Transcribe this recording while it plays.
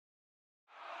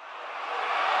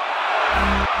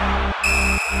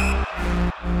Holy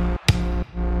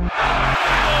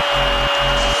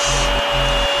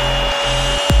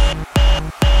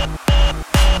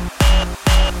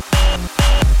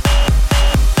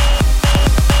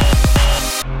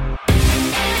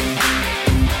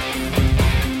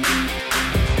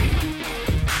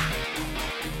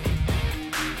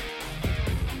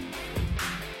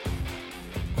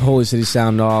City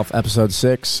Sound Off, episode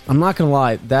 6. I'm not going to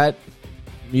lie, that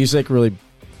music really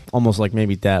almost like made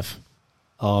me deaf.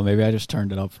 Oh, maybe I just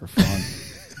turned it up for fun.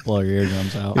 Blow your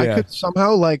eardrums out. I could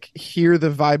somehow hear the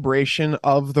vibration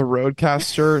of the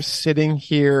Roadcaster sitting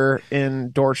here in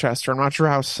Dorchester. I'm not sure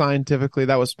how scientifically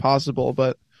that was possible,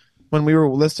 but when we were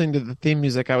listening to the theme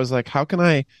music, I was like, how can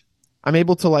I'm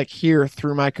able to hear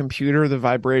through my computer the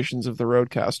vibrations of the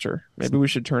Roadcaster. Maybe we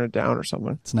should turn it down or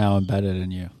something. It's now embedded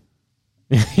in you.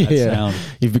 Yeah,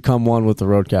 you've become one with the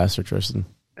Roadcaster, Tristan.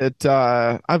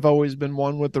 I've always been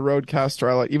one with the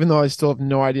Roadcaster. Even though I still have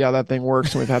no idea how that thing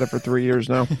works, and we've had it for 3 years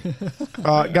now.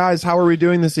 Guys, how are we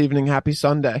doing this evening? Happy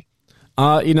Sunday.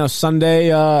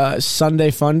 Sunday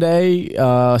fun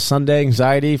day, Sunday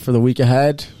anxiety for the week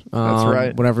ahead. That's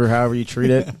right. However you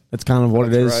treat it, it's kind of what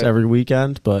it is every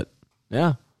weekend. But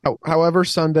yeah, however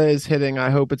Sunday is hitting, I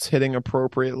hope it's hitting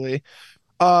appropriately.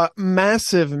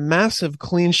 Massive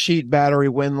clean sheet Battery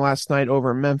win last night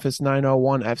over Memphis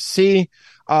 901 FC.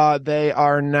 They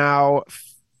are now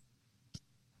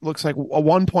looks like a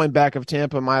 1 point back of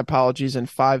Tampa. My apologies, and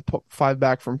five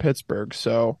back from Pittsburgh.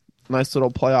 So nice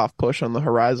little playoff push on the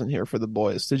horizon here for the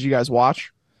boys. Did you guys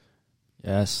watch?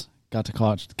 Yes, got to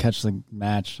catch the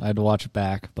match. I had to watch it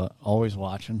back, but always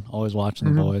watching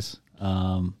the boys.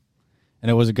 And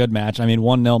it was a good match. I mean,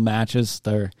 1-0 matches,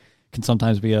 can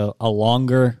sometimes be a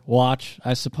longer watch,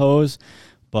 I suppose.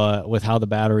 But with how the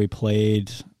Battery played,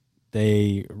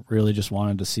 they really just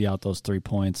wanted to see out those 3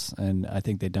 points, and I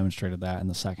think they demonstrated that in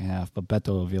the second half. But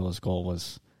Beto Avila's goal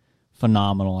was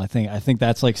phenomenal. I think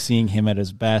that's like seeing him at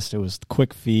his best. It was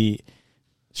quick feet,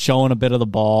 showing a bit of the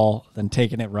ball, then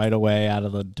taking it right away out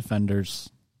of the defender's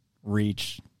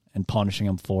reach and punishing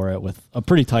him for it with a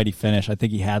pretty tidy finish. I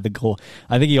think he had the goal.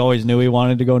 I think he always knew he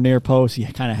wanted to go near post. He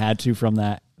kind of had to from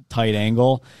that tight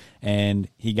angle, and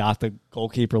he got the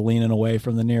goalkeeper leaning away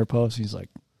from the near post. He's like,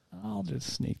 I'll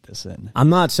just sneak this in. I'm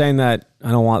not saying that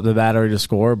I don't want the Battery to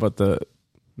score, but the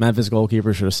Memphis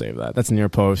goalkeeper should have saved that. That's near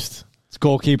post. It's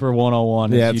goalkeeper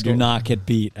 101. Yeah, you do not get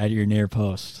beat at your near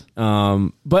post.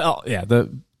 The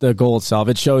goal itself,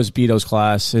 it shows Beto's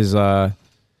class,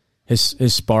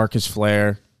 his spark, his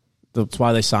flair. That's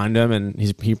why they signed him, and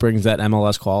he brings that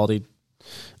MLS quality,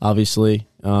 obviously,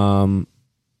 to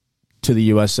the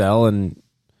USL. And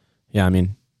yeah, I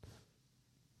mean,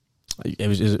 it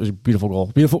was a beautiful goal,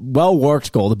 beautiful, well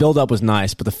worked goal. The build up was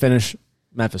nice, but the finish,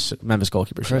 Memphis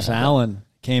goalkeeper Chris Allen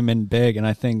came in big, and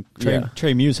I think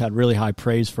Trey Muse had really high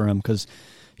praise for him because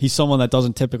he's someone that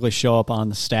doesn't typically show up on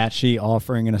the stat sheet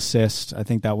offering an assist. I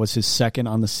think that was his second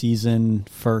on the season,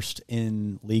 first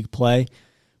in league play.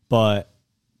 But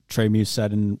Trey Muse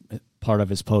said in part of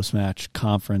his post-match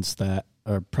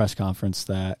press conference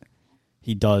that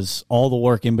he does all the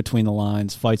work in between the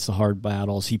lines, fights the hard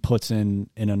battles. He puts in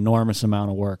an enormous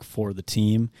amount of work for the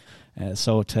team.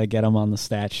 So to get him on the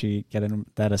stat sheet, get him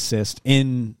that assist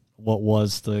in what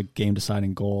was the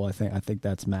game-deciding goal, I think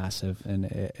that's massive, and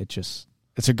it's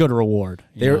a good reward.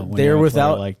 They're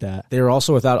without like that. They were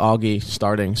also without Augie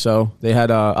starting, so they had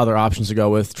other options to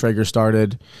go with. Traeger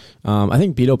started. I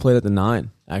think Beto played at the 9,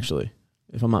 actually,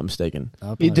 if I'm not mistaken.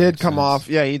 He did come off.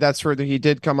 Yeah, that's further. He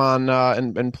did come on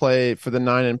and play for the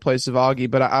 9 in place of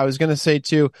Augie. But I was going to say,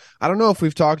 too, I don't know if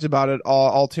we've talked about it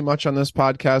all too much on this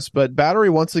podcast, but Battery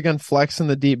once again flexing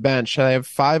the deep bench. I have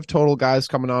 5 total guys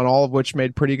coming on, all of which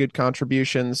made pretty good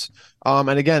contributions. And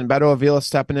again, Beto Avila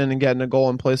stepping in and getting a goal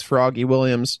in place for Augie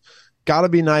Williams. Got to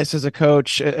be nice as a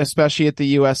coach, especially at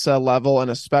the USL level, and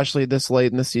especially this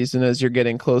late in the season as you're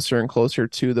getting closer and closer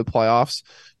to the playoffs,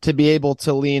 to be able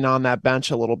to lean on that bench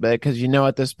a little bit, because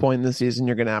at this point in the season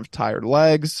you're going to have tired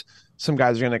legs. Some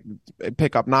guys are going to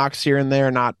pick up knocks here and there,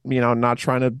 not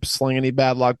trying to sling any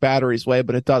bad luck Battery's way,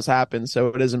 but it does happen. So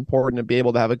it is important to be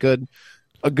able to have a good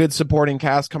supporting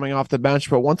cast coming off the bench.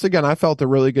 But once again, I felt a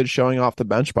really good showing off the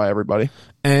bench by everybody.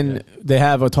 And they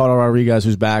have Otto Rodriguez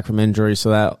who's back from injury, so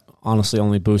that honestly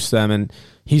only boosts them. And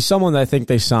he's someone that I think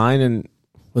they signed and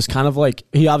was kind of like,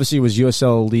 he obviously was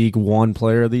USL League 1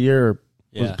 player of the year, or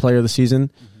was player of the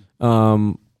season.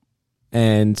 And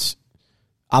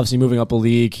obviously moving up a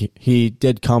league, he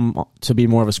did come to be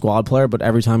more of a squad player, but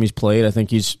every time he's played, I think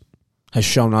has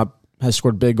shown up, has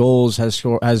scored big goals, has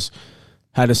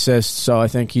had assists. So I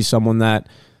think he's someone that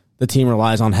the team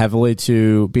relies on heavily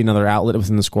to be another outlet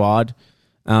within the squad.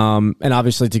 And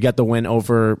obviously to get the win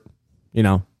over,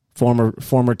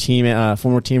 former team of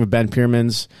Ben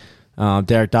Pierman's,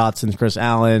 Derek Dotson, Chris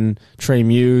Allen, Trey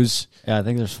Muse. Yeah, I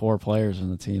think there's 4 players in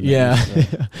the team.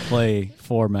 That play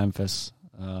for Memphis.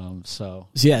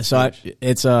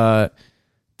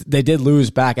 They did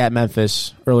lose back at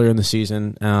Memphis earlier in the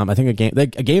season. I think a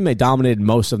game they dominated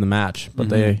most of the match, but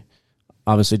they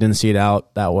obviously didn't see it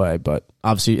out that way. But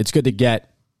obviously, it's good to get.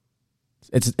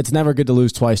 It's never good to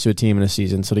lose twice to a team in a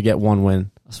season. So to get one win,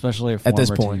 especially at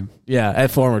this point, team. at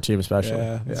former team especially,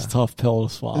 it's a tough pill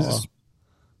to swallow.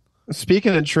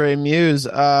 Speaking of Trey Muse,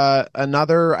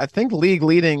 another, I think,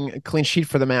 league-leading clean sheet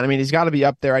for the man. I mean, he's got to be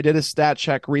up there. I did a stat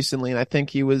check recently, and I think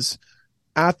he was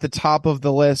at the top of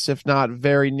the list, if not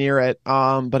very near it.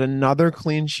 But another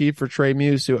clean sheet for Trey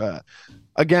Muse, who,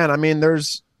 again, I mean,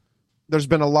 there's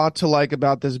been a lot to like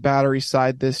about this Battery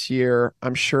side this year.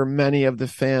 I'm sure many of the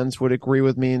fans would agree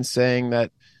with me in saying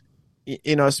that,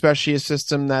 especially a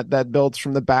system that builds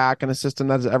from the back and a system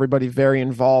that has everybody very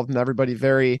involved and everybody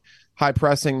very high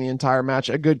pressing the entire match.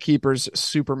 A good keeper's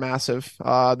super massive.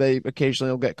 They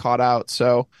occasionally will get caught out.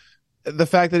 So the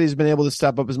fact that he's been able to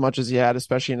step up as much as he had,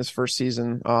 especially in his first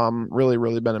season, really,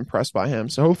 really been impressed by him.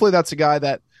 So hopefully that's a guy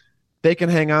that they can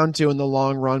hang on to in the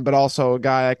long run, but also a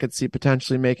guy I could see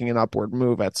potentially making an upward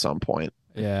move at some point.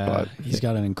 Yeah, but he's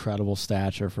got an incredible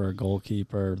stature for a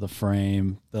goalkeeper, the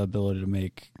frame, the ability to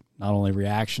make not only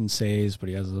reaction saves, but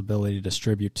he has the ability to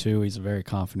distribute too. He's a very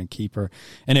confident keeper.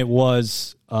 And it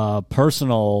was a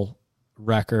personal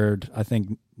record. I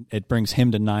think it brings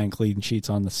him to 9 clean sheets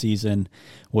on the season,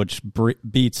 which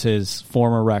beats his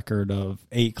former record of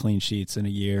 8 clean sheets in a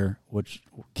year, which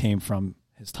came from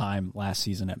his time last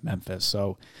season at Memphis.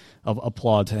 So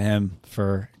applaud to him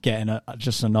for getting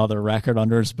just another record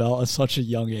under his belt at such a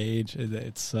young age.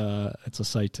 It's a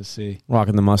sight to see.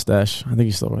 Rocking the mustache. I think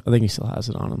he still has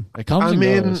it on him. It comes and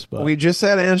goes, but we just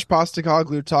had Ange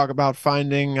Postecoglou talk about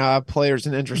finding players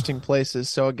in interesting places.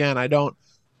 So again,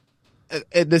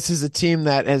 this is a team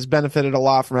that has benefited a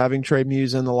lot from having Trey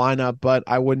Muse in the lineup, but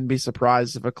I wouldn't be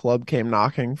surprised if a club came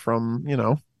knocking from,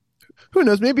 who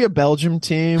knows, maybe a Belgium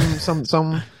team,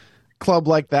 some club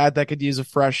like that could use a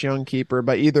fresh young keeper.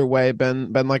 But either way,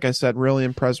 Ben, like I said, really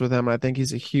impressed with him. I think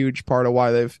he's a huge part of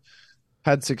why they've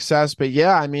had success. But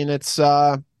yeah, I mean, it's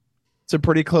a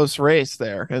pretty close race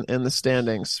there in the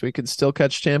standings. We could still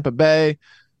catch Tampa Bay.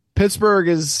 Pittsburgh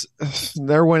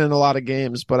they're winning a lot of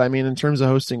games, but I mean, in terms of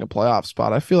hosting a playoff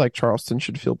spot, I feel like Charleston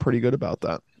should feel pretty good about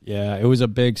that. Yeah, it was a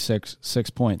big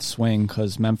 6-point swing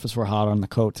because Memphis were hot on the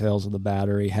coattails of the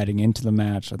Battery heading into the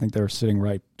match. I think they were sitting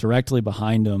right directly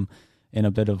behind them in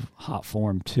a bit of hot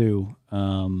form too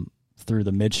through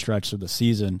the mid-stretch of the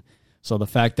season. So the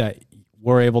fact that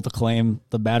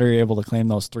the Battery able to claim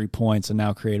those 3 points and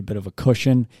now create a bit of a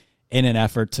cushion in an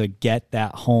effort to get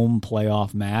that home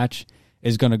playoff match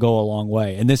is going to go a long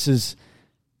way. And this is,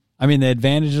 I mean, the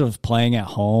advantage of playing at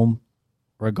home,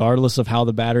 regardless of how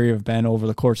the Battery have been over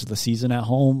the course of the season at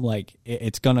home, like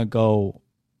it's going to go,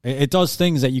 it does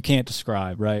things that you can't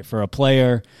describe, right? For a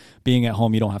player being at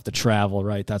home, you don't have to travel,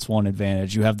 right? That's one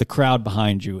advantage. You have the crowd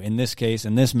behind you. In this case,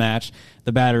 in this match,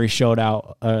 the Battery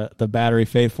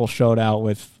faithful showed out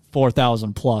with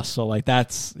 4,000 plus. So like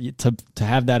that's to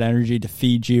have that energy to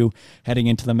feed you heading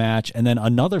into the match. And then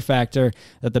another factor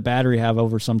that the Battery have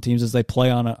over some teams is they play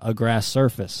on a grass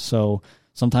surface. So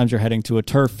sometimes you're heading to a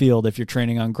turf field. If you're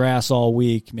training on grass all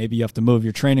week, maybe you have to move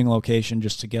your training location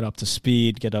just to get up to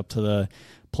speed, get up to the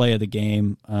play of the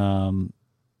game,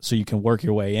 so you can work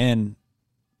your way in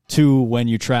to when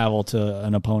you travel to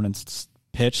an opponent's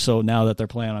pitch. So now that they're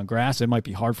playing on grass, it might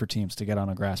be hard for teams to get on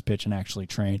a grass pitch and actually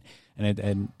train.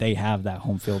 And they have that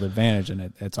home field advantage,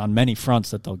 and it's on many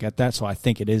fronts that they'll get that. So I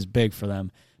think it is big for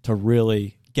them to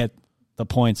really get the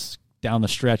points down the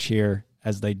stretch here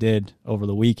as they did over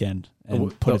the weekend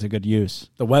and put it to good use.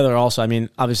 The weather also, I mean,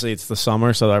 obviously it's the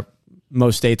summer, so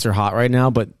most states are hot right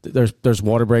now, but there's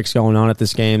water breaks going on at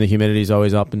this game. The humidity is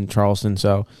always up in Charleston,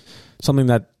 so something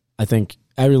that I think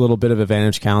every little bit of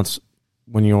advantage counts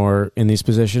when you're in these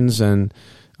positions. And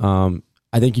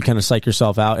I think you kind of psych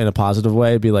yourself out in a positive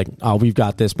way. Be like, oh, we've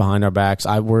got this behind our backs.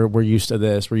 We're used to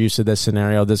this. We're used to this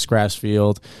scenario, this grass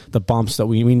field, the bumps that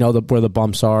we know where the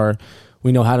bumps are.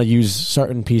 We know how to use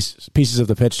certain pieces of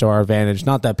the pitch to our advantage.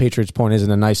 Not that Patriots Point isn't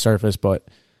a nice surface, but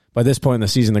by this point in the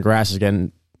season, the grass is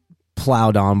getting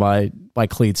plowed on by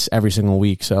cleats every single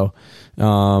week. So,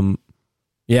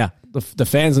 yeah, the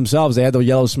fans themselves, they had the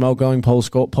yellow smoke going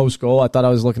post goal. I thought I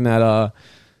was looking at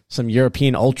some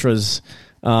European ultras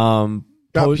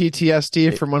got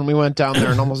PTSD from when we went down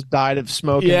there and almost died of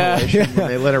smoke inhalation when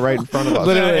they lit it right in front of us.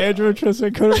 Literally, Andrew and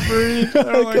Tristan couldn't breathe.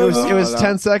 It was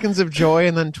 10 seconds of joy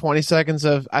and then 20 seconds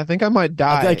of I think I might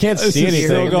die. I can't see anything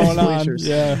still going on.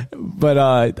 Yeah, but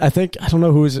I don't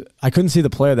know who's. I couldn't see the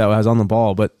player that was on the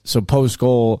ball, but so post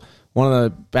goal, one of the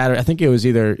batter. I think it was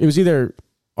either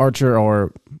Archer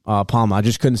or Palma. I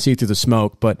just couldn't see through the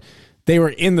smoke, but they were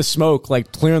in the smoke,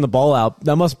 like clearing the ball out.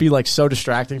 That must be like so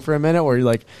distracting for a minute, where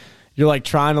you're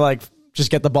trying to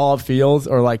just get the ball upfield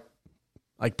or like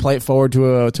play it forward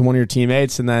to one of your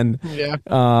teammates, and then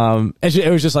it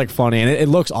was just like funny, and it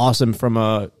looks awesome from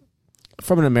an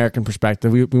American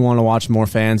perspective. We want to watch more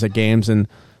fans at games and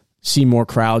see more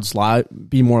crowds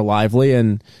be more lively,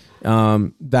 and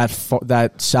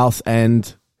that south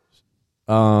end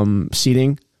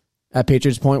seating at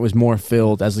Patriots Point was more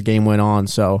filled as the game went on.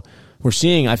 So we're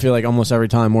seeing, I feel like almost every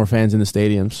time, more fans in the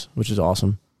stadiums, which is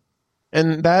awesome.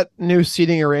 And that new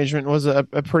seating arrangement was a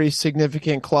pretty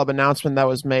significant club announcement that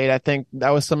was made. I think that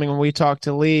was something when we talked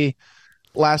to Lee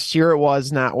last year.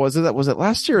 Was it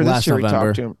last year or this year November. We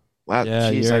talked to him?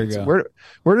 A year ago.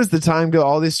 Where does the time go?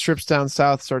 All these trips down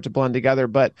south start to blend together.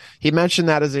 But he mentioned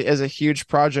that as a huge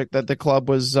project that the club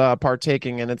was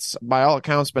partaking, and it's by all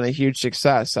accounts been a huge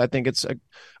success. I think it's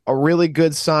a really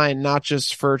good sign, not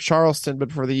just for Charleston,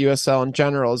 but for the USL in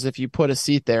general, is if you put a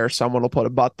seat there, someone will put a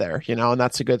butt there, and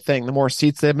that's a good thing. The more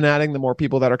seats they've been adding, the more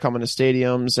people that are coming to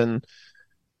stadiums, and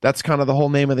that's kind of the whole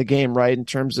name of the game, right? In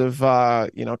terms of,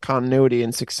 continuity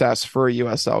and success for a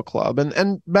USL club.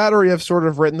 And Battery have sort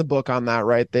of written the book on that,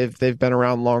 right? They've been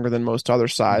around longer than most other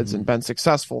sides and been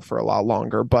successful for a lot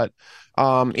longer. But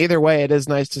either way, it is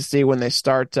nice to see when they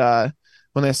start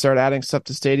adding stuff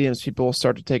to stadiums, people will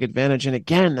start to take advantage. And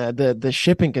again, the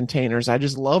shipping containers, I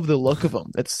just love the look of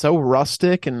them. It's so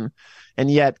rustic and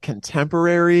yet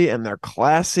contemporary, and they're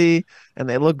classy, and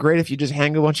they look great if you just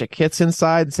hang a bunch of kits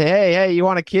inside and say, hey, you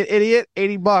want a kit, idiot?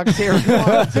 $80 here. Come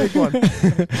on, take one.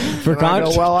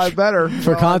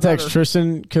 For context,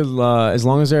 Tristan could, as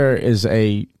long as there is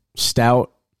a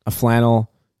stout, a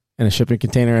flannel, and a shipping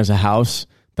container as a house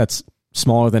that's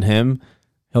smaller than him,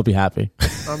 he'll be happy.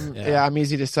 I'm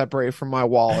easy to separate from my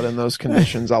wallet in those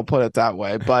conditions. I'll put it that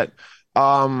way. But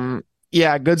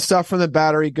good stuff from the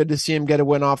Battery. Good to see him get a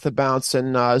win off the bounce,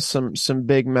 and some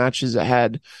big matches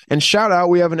ahead. And shout out,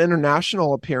 we have an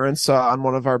international appearance on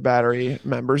one of our Battery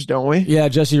members, don't we? Yeah,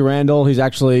 Jesse Randall. He's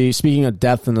actually, speaking of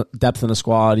depth in the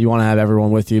squad, you want to have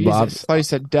everyone with you, Jesus, Bob. I thought you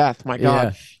said death. My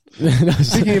God. Yeah.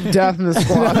 Speaking of death in the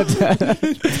squad.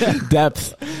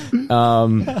 Depth.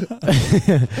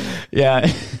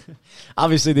 Yeah.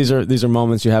 Obviously, these are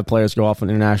moments you have players go off on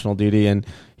international duty, and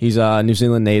he's a New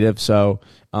Zealand native, so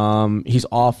he's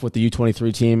off with the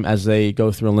U23 team as they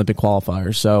go through Olympic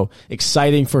qualifiers. So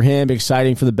exciting for him,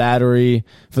 exciting for the Battery,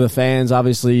 for the fans.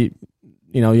 Obviously,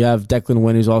 you have Declan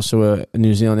Wynn, who's also a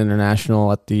New Zealand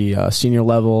international at the senior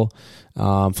level.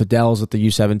 Fidel's at the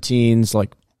U17s,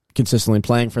 like consistently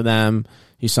playing for them.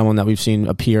 He's someone that we've seen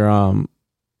appear in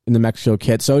the Mexico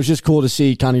kit. So it's just cool to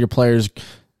see kind of your players.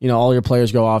 All your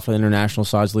players go off for the international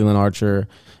sides, Leland Archer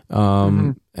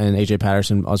and AJ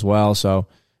Patterson as well. So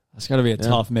it's got to be a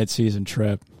tough mid-season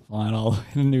trip flying all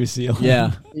in New Zealand.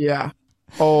 Yeah. Yeah.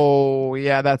 Oh,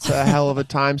 yeah, that's a hell of a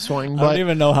time swing. I don't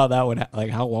even know how that would,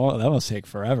 how long, that must take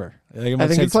forever. I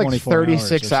think it's like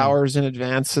 36 hours in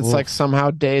advance. It's like somehow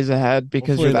days ahead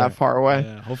because you're that far away.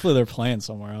 Yeah, hopefully they're playing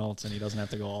somewhere else and he doesn't have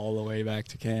to go all the way back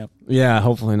to camp. Yeah,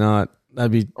 hopefully not.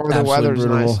 That'd be or the weather's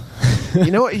brutal. Nice.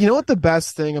 You know what the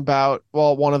best thing about,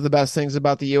 one of the best things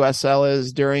about the USL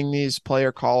is during these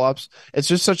player call-ups, it's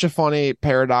just such a funny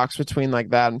paradox between like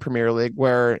that and Premier League,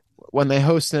 where when they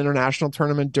host an international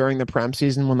tournament during the Prem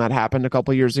season, when that happened a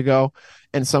couple years ago,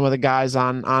 and some of the guys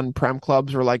on Prem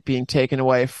clubs were like being taken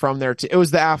away from their team. It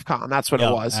was the AFCON. That's what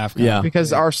it was. AFCON. Yeah.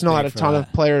 Because Arsenal had a ton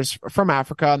of players from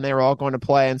Africa and they were all going to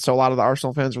play. And so a lot of the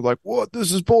Arsenal fans were like, what?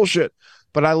 This is bullshit.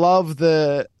 But I love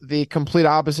the complete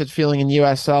opposite feeling in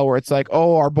USL where it's like,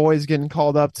 oh, our boy's getting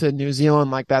called up to New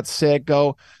Zealand. Like, that's sick.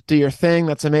 Go do your thing.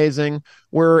 That's amazing.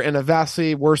 We're in a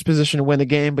vastly worse position to win the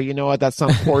game. But you know what? That's not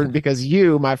important because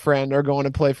you, my friend, are going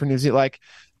to play for New Zealand. Like,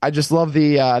 I just love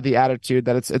the attitude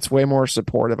that it's way more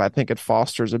supportive. I think it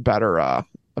fosters a better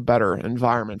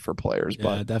environment for players. Yeah,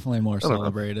 but definitely more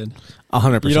celebrated.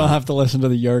 100%. You don't have to listen to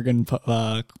the Jurgen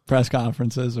press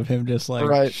conferences of him just like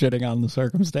shitting on the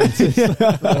circumstances.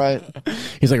 Right.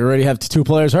 He's like, I already have 2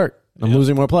 players hurt. I'm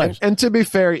losing more players. And to be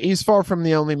fair, he's far from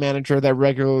the only manager that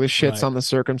regularly shits on the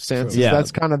circumstances. Yeah.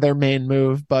 That's kind of their main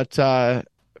move. But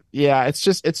it's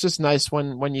just nice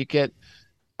when you get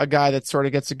a guy that sort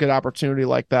of gets a good opportunity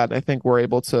like that. I think we're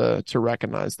able to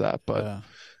recognize that. But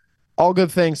All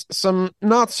good things. Some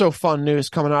not so fun news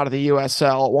coming out of the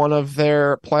USL. One of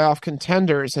their playoff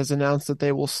contenders has announced that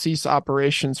they will cease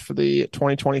operations for the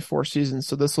 2024 season.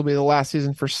 So this will be the last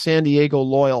season for San Diego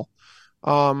Loyal.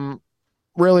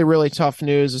 Really, really tough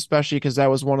news, especially because that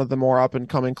was one of the more up and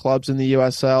coming clubs in the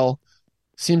USL.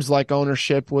 Seems like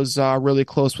ownership was really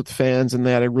close with fans, and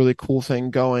they had a really cool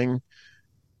thing going.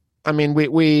 I mean,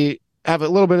 we have a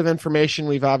little bit of information.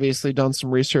 We've obviously done some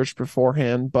research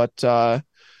beforehand, but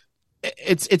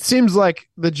it seems like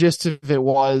the gist of it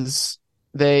was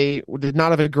they did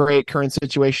not have a great current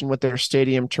situation with their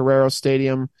stadium, Torero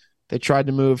Stadium. They tried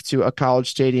to move to a college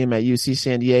stadium at UC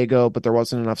San Diego, but there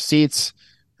wasn't enough seats,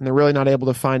 and they're really not able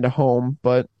to find a home.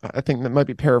 But I think that might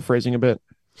be paraphrasing a bit.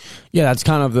 Yeah, that's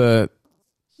kind of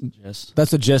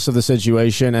that's the gist of the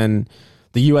situation, and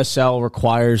the USL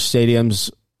requires stadiums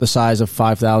the size of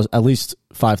 5,000, at least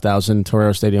 5,000.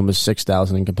 Torero Stadium was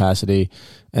 6,000 in capacity,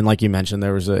 and like you mentioned,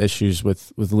 there was issues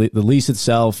with the lease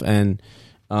itself, and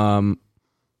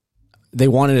they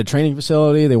wanted a training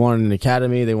facility, they wanted an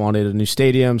academy, they wanted a new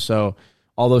stadium, so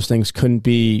all those things couldn't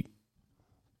be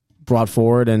brought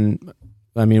forward. And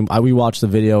I mean, we watched the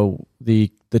video,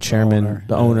 the chairman,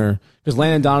 the owner, because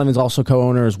Landon Donovan's also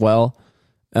co-owner as well.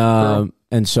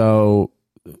 And so,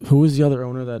 who was the other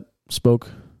owner that spoke?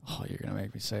 Oh, you're gonna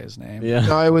make me say his name. Yeah,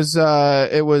 no, it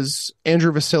was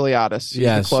Andrew Vasiliadis. He's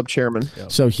the club chairman.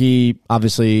 Yep. So he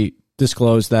obviously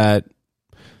disclosed that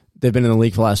they've been in the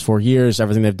league for the last 4 years,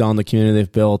 everything they've done, the community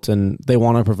they've built, and they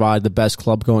want to provide the best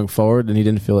club going forward. And he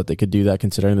didn't feel that they could do that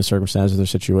considering the circumstances of their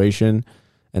situation.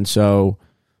 And so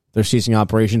they're ceasing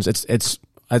operations. It's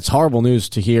horrible news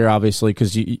to hear, obviously,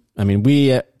 because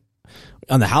we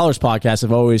on the Howlers podcast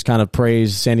have always kind of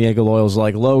praised San Diego Loyal's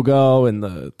like logo and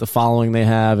the following they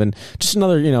have, and just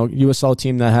another USL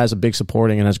team that has a big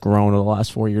supporting and has grown over the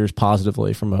last 4 years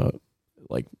positively from a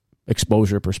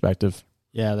exposure perspective.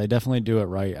 Yeah, they definitely do it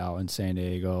right out in San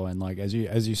Diego. And like as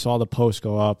you saw the post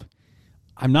go up,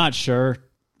 I'm not sure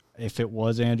if it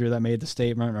was Andrew that made the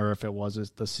statement or if it was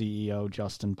the CEO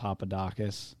Justin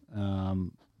Papadakis,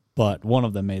 but one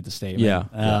of them made the statement.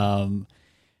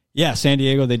 Yeah, San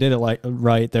Diego, they did it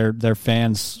right. Their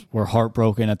fans were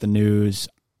heartbroken at the news.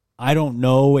 I don't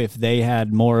know if they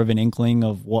had more of an inkling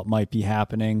of what might be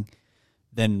happening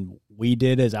than we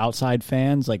did as outside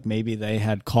fans. Like maybe they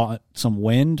had caught some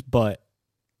wind, but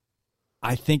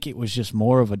I think it was just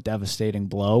more of a devastating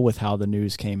blow with how the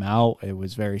news came out. It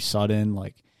was very sudden.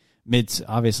 Like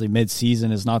obviously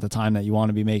mid-season is not the time that you want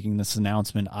to be making this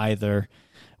announcement either.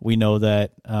 We know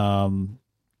that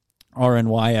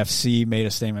RNYFC made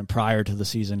a statement prior to the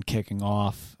season kicking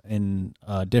off in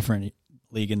a different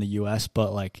league in the U.S.,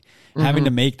 but having to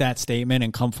make that statement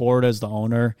and come forward as the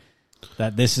owner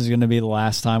that this is going to be the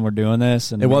last time we're doing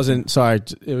this. And Justin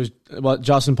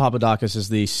Papadakis is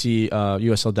the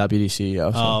USL deputy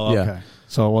CEO. So, okay.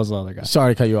 So it was the other guy.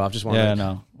 Sorry to cut you off. Just wanted Yeah,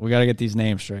 no. We got to get these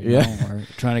names straight. We're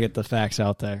trying to get the facts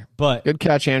out there. But good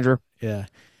catch, Andrew. Yeah.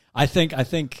 I think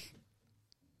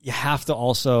you have to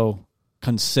also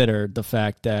consider the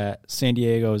fact that San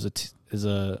Diego is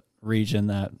a region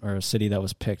or a city that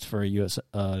was picked for a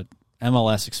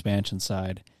MLS expansion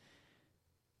side.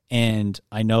 And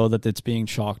I know that it's being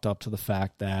chalked up to the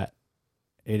fact that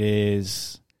they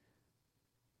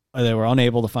were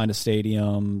unable to find a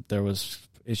stadium. There was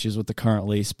issues with the current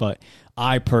lease, but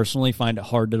I personally find it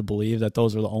hard to believe that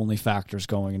those are the only factors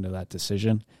going into that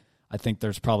decision. I think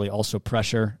there's probably also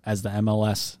pressure as the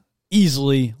MLS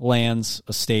easily lands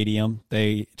a stadium.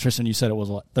 Tristan, you said it was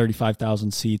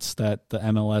 35,000 seats that the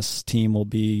MLS team will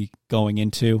be going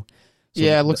into. So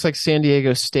it looks like San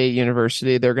Diego State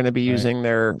University, they're going to be using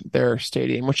their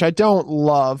stadium, which I don't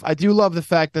love. I do love the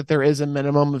fact that there is a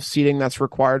minimum of seating that's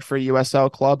required for a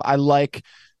USL club. I like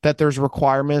that there's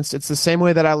requirements. It's the same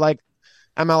way that I like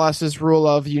MLS's rule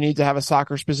of you need to have a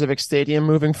soccer-specific stadium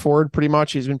moving forward, pretty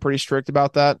much. He's been pretty strict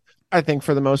about that, I think,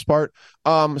 for the most part.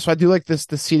 So I do like the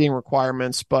seating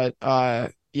requirements, but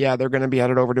they're going to be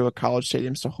headed over to a college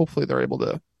stadium, so hopefully they're able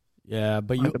to. Yeah,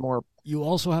 but you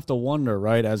also have to wonder,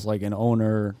 right, as like an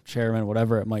owner, chairman,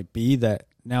 whatever it might be, that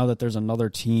now that there's another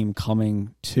team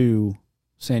coming to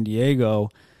San Diego,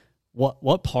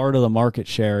 what part of the market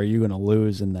share are you going to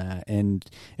lose in that? And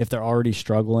if they're already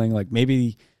struggling, like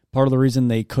maybe part of the reason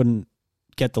they couldn't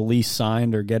get the lease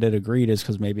signed or get it agreed is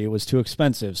because maybe it was too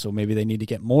expensive. So maybe they need to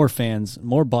get more fans,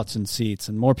 more butts in seats,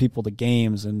 and more people to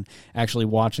games and actually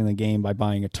watching the game by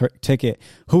buying a ticket.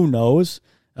 Who knows?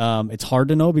 It's hard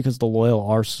to know because the Loyal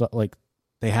are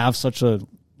they have such a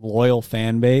loyal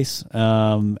fan base,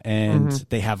 and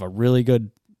they have a really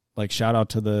good shout out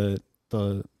to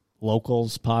the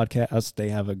Locals podcast. They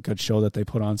have a good show that they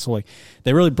put on. So like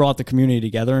they really brought the community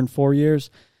together in 4 years.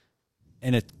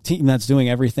 And a team that's doing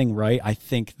everything right, I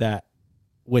think that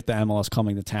with the MLS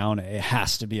coming to town, it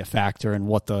has to be a factor in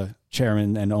what the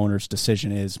chairman and owner's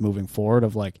decision is moving forward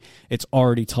of like, it's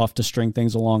already tough to string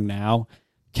things along now.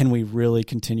 Can we really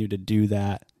continue to do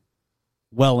that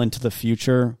well into the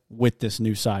future with this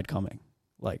new side coming?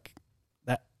 Like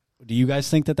that, do you guys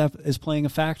think that is playing a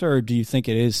factor, or do you think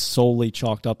it is solely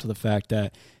chalked up to the fact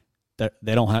that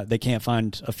they can't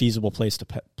find a feasible place to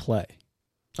play?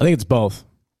 I think it's both.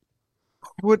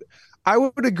 I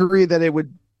would agree that it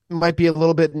might be a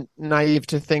little bit naive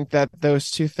to think that those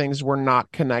two things were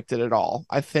not connected at all.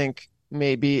 I think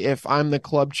maybe if I'm the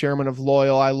club chairman of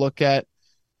Loyal, I look at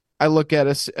an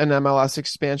MLS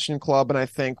expansion club and I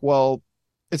think, well,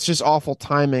 it's just awful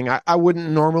timing. I wouldn't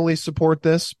normally support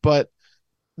this, but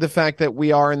the fact that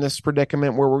we are in this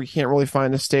predicament where we can't really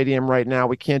find a stadium right now,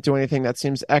 we can't do anything that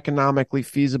seems economically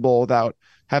feasible without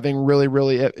having really,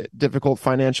 really difficult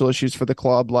financial issues for the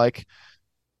club. Like,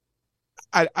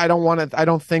 I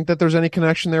don't think that there's any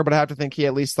connection there, but I have to think he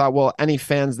at least thought, well, any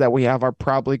fans that we have are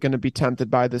probably going to be tempted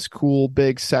by this cool,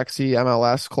 big, sexy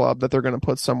MLS club that they're going to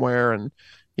put somewhere. And,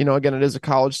 you know, again, it is a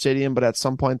college stadium, but at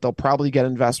some point they'll probably get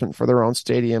investment for their own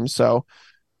stadium. So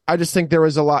I just think there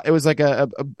was a lot. It was like a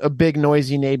big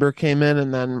noisy neighbor came in,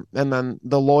 and then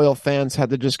the Loyal fans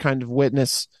had to just kind of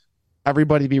witness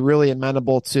everybody be really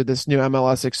amenable to this new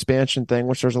MLS expansion thing,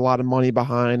 which there's a lot of money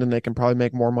behind and they can probably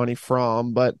make more money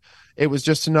from. But it was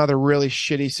just another really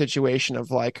shitty situation of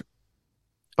like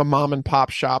a mom and pop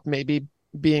shop maybe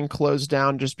being closed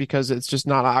down just because it's just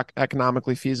not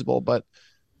economically feasible. But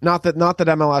not that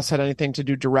MLS had anything to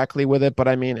do directly with it, but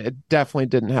I mean, it definitely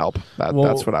didn't help.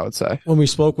 That's what I would say. When we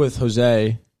spoke with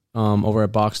Jose over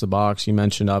at Box to Box, you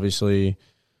mentioned obviously,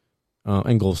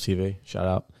 and Goals TV, shout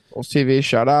out. Goals TV,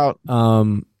 shout out.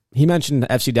 He mentioned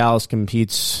FC Dallas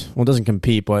doesn't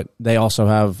compete, but they also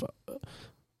have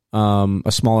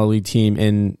a smaller league team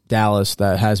in Dallas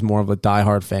that has more of the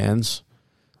diehard fans.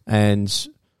 And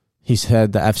he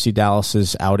said the FC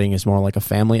Dallas's outing is more like a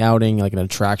family outing, like an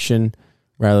attraction,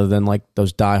 rather than like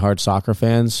those diehard soccer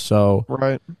fans. So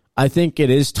right. I think it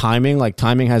is timing. Like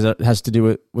timing has to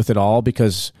do with it all,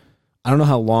 because I don't know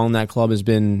how long that club has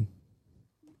been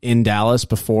in Dallas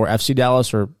before FC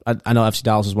Dallas, or I know FC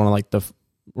Dallas is one of like the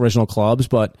original clubs,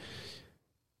 but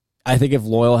I think if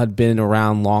Loyal had been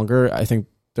around longer, I think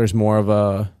there's more of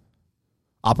a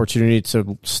opportunity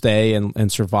to stay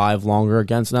and survive longer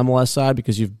against an MLS side,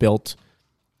 because you've built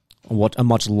a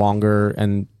much longer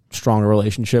and stronger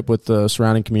relationship with the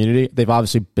surrounding community. They've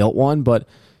obviously built one, but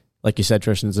like you said,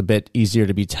 Tristan, it's a bit easier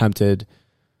to be tempted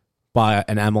by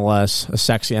a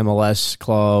sexy MLS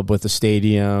club with a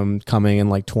stadium coming in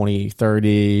like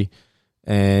 2030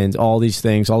 and all these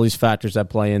things, all these factors that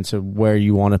play into where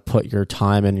you want to put your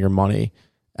time and your money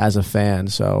as a fan.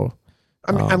 So,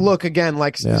 I mean, and look, again,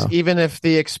 like even if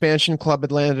the expansion club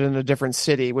had landed in a different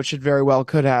city, which it very well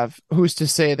could have, who's to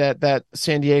say that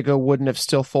San Diego wouldn't have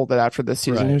still folded after this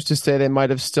season? Right. Who's to say they might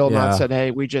have still not said,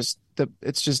 hey,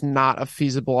 it's just not a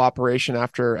feasible operation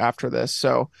after this.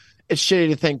 So it's shitty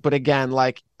to think, but again,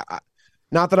 like,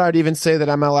 not that I'd even say that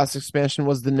MLS expansion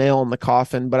was the nail in the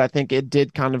coffin, but I think it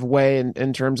did kind of weigh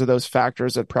in terms of those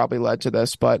factors that probably led to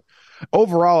this. But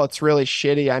overall, it's really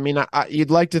shitty. I mean,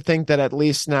 you'd like to think that at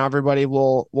least now everybody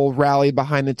will rally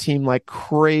behind the team like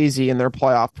crazy in their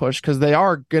playoff push, because they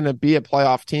are going to be a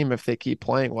playoff team if they keep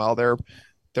playing well. They're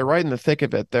right in the thick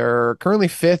of it. They're currently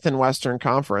 5th in Western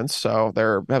Conference, so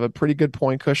they have a pretty good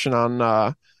point cushion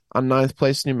on 9th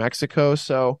place New Mexico.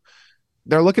 So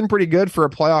they're looking pretty good for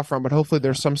a playoff run, but hopefully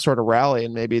there's some sort of rally,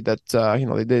 and maybe that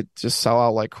they did just sell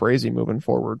out like crazy moving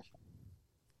forward.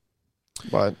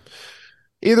 But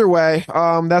either way,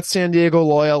 that's San Diego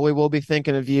Loyal. We will be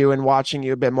thinking of you and watching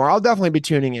you a bit more. I'll definitely be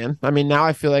tuning in. I mean, now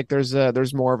I feel like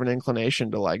there's more of an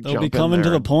inclination to like they'll jump be coming in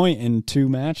there. to the Point in 2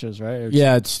 matches, right?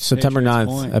 It's September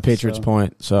 9th at Patriots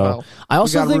Point. So well, I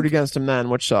also got to think root against them then,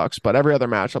 which sucks. But every other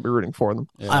match, I'll be rooting for them.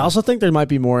 I also think there might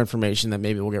be more information that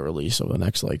maybe will get released over the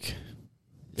next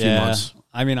few months.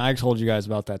 I mean, I told you guys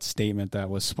about that statement that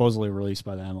was supposedly released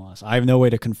by the MLS. I have no way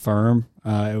to confirm.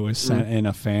 It was sent in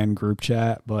a fan group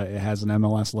chat, but it has an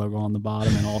MLS logo on the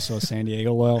bottom and also a San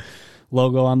Diego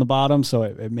logo on the bottom, so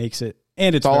it makes it,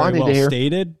 and it's very well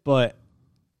stated, but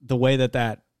the way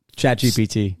that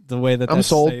ChatGPT. The way that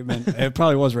statement, it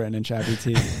probably was written in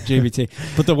ChatGPT,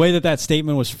 but the way that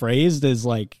statement was phrased is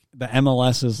like the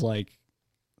MLS is like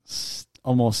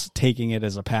almost taking it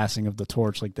as a passing of the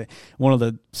torch. Like one of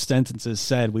the sentences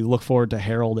said, "We look forward to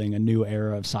heralding a new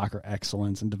era of soccer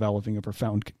excellence and developing a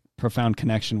profound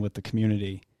connection with the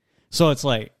community." So it's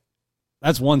like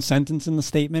that's one sentence in the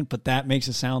statement, but that makes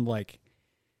it sound like,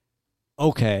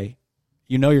 okay,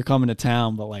 you're coming to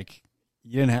town, but like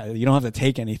you don't have to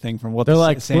take anything from what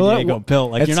San Diego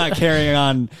built. Like you're not carrying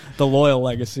on the Loyal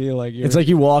legacy. Like it's like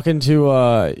you walk into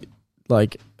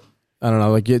like I don't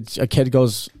know, like a kid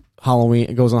goes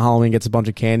on Halloween, gets a bunch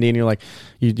of candy, and you're like,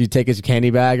 you take his candy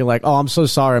bag, and like, oh, I'm so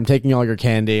sorry, I'm taking all your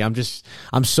candy. I'm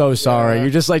so sorry. Yeah.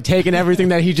 You're just like taking everything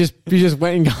that he just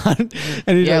went and got,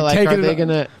 and he's like taking are they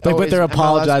gonna? but they're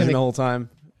apologizing the whole time.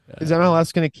 Is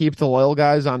MLS going to keep the Loyal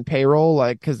guys on payroll?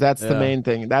 Like, because that's the main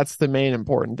thing. That's the main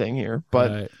important thing here.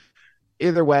 But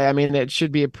either way, I mean, it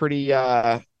should be a pretty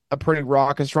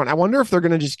raucous run. I wonder if they're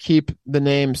going to just keep the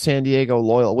name San Diego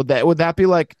Loyal. Would that be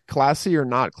like classy or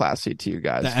not classy to you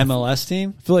guys? The MLS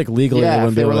team? I feel like legally they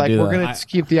wouldn't be able to do that. We're going to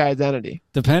keep the identity.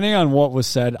 Depending on what was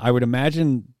said, I would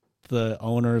imagine the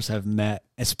owners have met,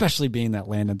 especially being that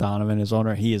Landon Donovan is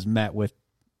owner. He has met with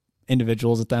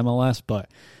individuals at the MLS, but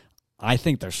I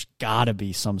think there's got to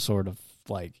be some sort of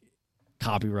like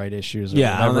copyright issues or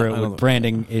whatever, with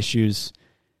branding issues.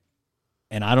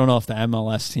 And I don't know if the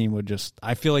MLS team would just,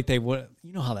 I feel like they would,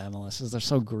 you know how the MLS is, they're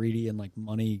so greedy and like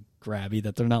money grabby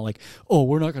that they're not like, oh,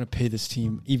 we're not going to pay this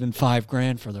team even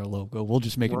 $5,000 for their logo. We'll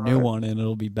just make a new one and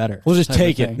it'll be better. We'll just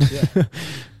take it. Yeah.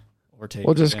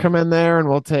 We'll just come in there and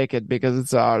we'll take it because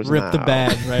it's ours. Rip the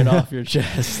bag right off your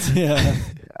chest. Yeah.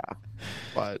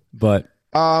 But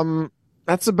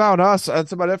that's about us.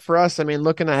 That's about it for us. I mean,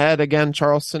 looking ahead, again,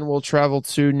 Charleston will travel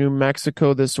to New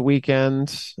Mexico this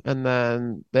weekend, and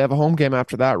then they have a home game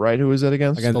after that, right? Who is it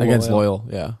against? Against Loyal,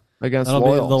 yeah. Against That'll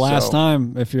Loyal. Be the last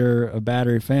time, if you're a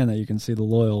Battery fan, that you can see the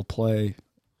Loyal play.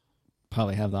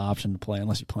 Probably have the option to play,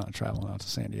 unless you plan on traveling out to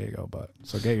San Diego. But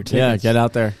so get your tickets. Yeah, get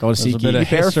out there. Go to SeatGeek. A bit of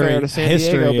history to San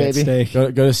Diego, baby.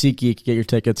 Go to SeatGeek. Get your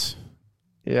tickets.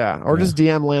 Yeah, or just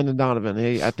DM Landon Donovan.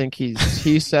 I think he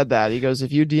said that. He goes,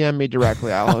 if you DM me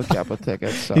directly, I'll hook you up with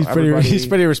tickets. So he's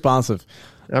pretty responsive.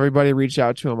 Everybody reach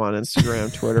out to him on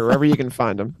Instagram, Twitter, wherever you can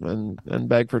find him, and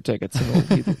beg for tickets,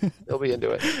 and he'll be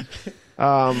into it.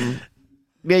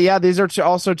 Yeah, these are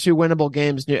also two winnable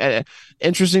games.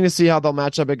 Interesting to see how they'll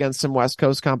match up against some West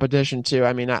Coast competition too.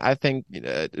 I mean, I think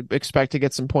expect to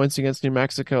get some points against New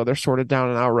Mexico. They're sort of down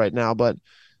and out right now, but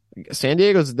San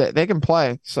Diego's they can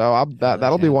play, so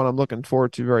that'll be one I'm looking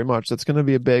forward to very much. That's going to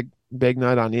be a big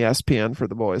night on ESPN for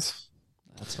the boys.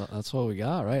 That's what we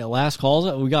got, right? Last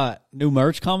calls. We got new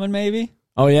merch coming, maybe.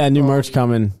 Oh yeah, new merch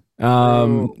coming.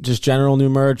 Just general new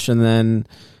merch, and then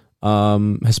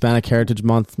Hispanic Heritage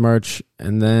Month merch,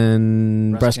 and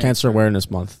then Breast Cancer Awareness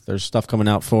Month. There's stuff coming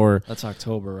out for that's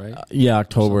October, right? Yeah,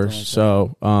 October. Like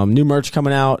so new merch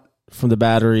coming out from the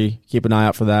Battery. Keep an eye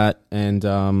out for that,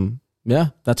 and yeah,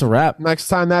 that's a wrap. Next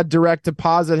time that direct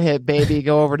deposit hit, baby,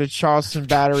 go over to Charleston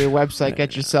Battery website,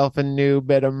 get yourself a new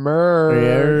bit of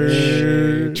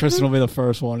merch. Tristan will be the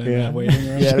first one in that waiting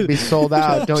room. Yeah, it'll be sold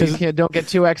out. Don't get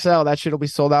 2XL. That shit'll be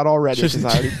sold out already because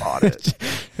I already bought it.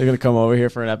 They're gonna come over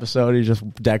here for an episode. He's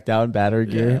just decked out in Battery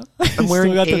gear. I'm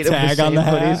wearing 8 of the same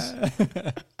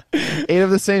hoodies. 8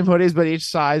 of the same hoodies, but each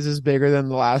size is bigger than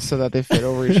the last, so that they fit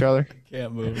over each other.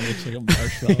 Can't move. It looks like a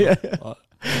marshmallow.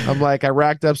 I'm like, I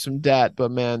racked up some debt,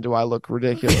 but man, do I look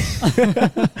ridiculous.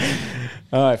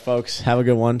 All right, folks. Have a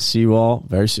good one. See you all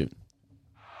very soon.